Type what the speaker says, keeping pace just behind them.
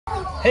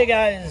Hey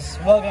guys,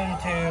 welcome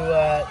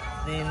to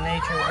the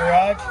Nature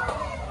Garage.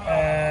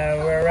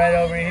 We're right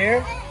over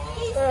here.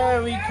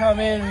 We come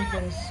in, we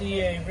can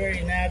see a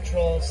very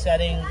natural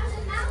setting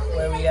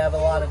where we have a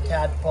lot of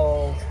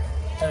tadpoles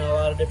and a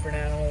lot of different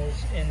animals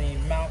in the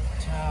Mount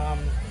Tom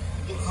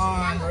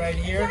pond right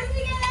here.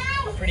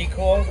 Pretty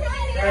cool.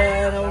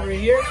 And over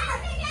here,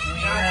 we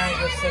have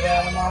the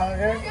Savannah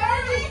monitor.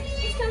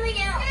 It's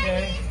coming out.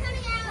 Okay,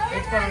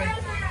 it's fine.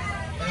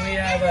 And we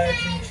have a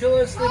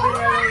chinchilla sleeping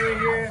right over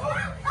here.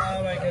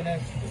 Oh my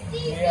goodness.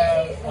 We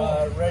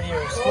have red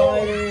ear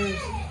sliders.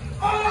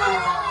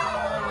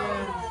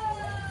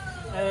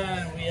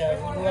 And we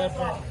have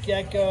leopard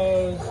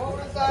geckos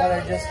that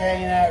are just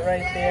hanging out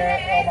right there.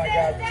 Oh my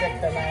god,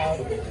 check them out.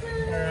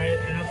 Alright,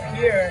 and up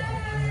here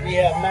we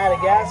have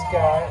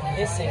Madagascar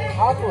hissing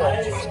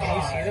cockroaches. Can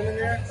you see them in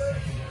there?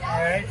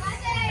 Alright.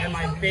 And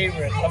my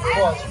favorite, of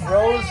course,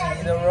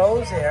 Rosie, the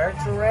rose-haired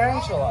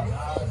tarantula.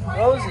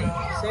 Rosie,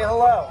 say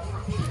hello.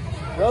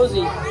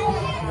 Rosie,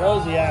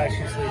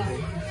 she's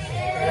sleeping.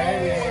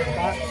 Alright, we have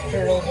box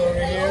turtles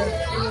over here.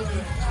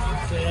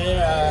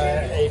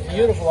 Okay, a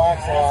beautiful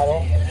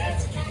axolotl.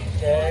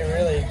 Okay,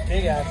 really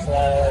big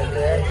axolotl right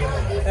there.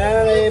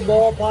 And a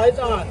ball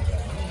python.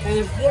 And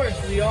of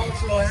course, we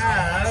also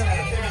have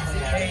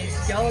a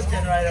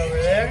skeleton right over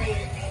there.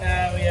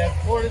 And we have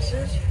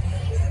tortoises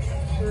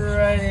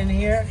right in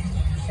here.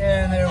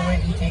 And they're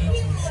waiting to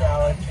eat some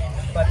salad.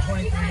 About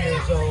 23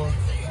 years old.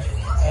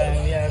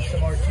 And we have some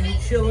more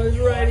chinchillas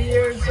right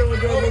here. So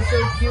adorable,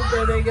 so cute.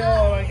 There they go.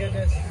 Oh my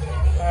goodness.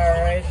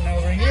 Alright, and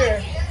over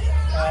here,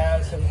 I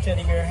have some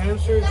teddy bear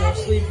hamsters. They're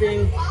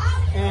sleeping.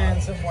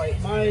 And some white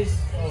mice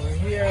over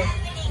here.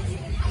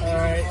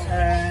 Alright,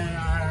 and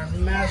our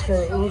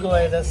master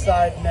oogle, the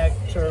side neck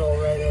turtle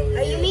right over here.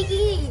 Are you making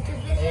a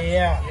YouTube video?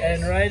 Yeah,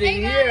 and right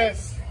in here,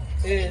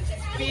 it's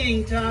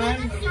feeding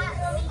time.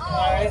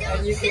 Alright,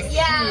 and you can see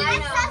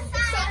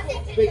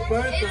Big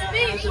Bertha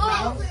has a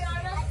mouse.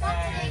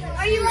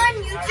 Are you on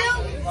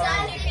YouTube?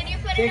 Can you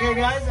put Take care,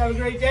 guys. Have a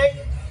great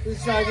day. This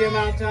is Xavier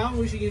Mount Tom,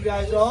 wishing you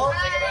guys all a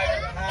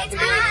happy day.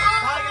 Bye,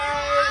 guys.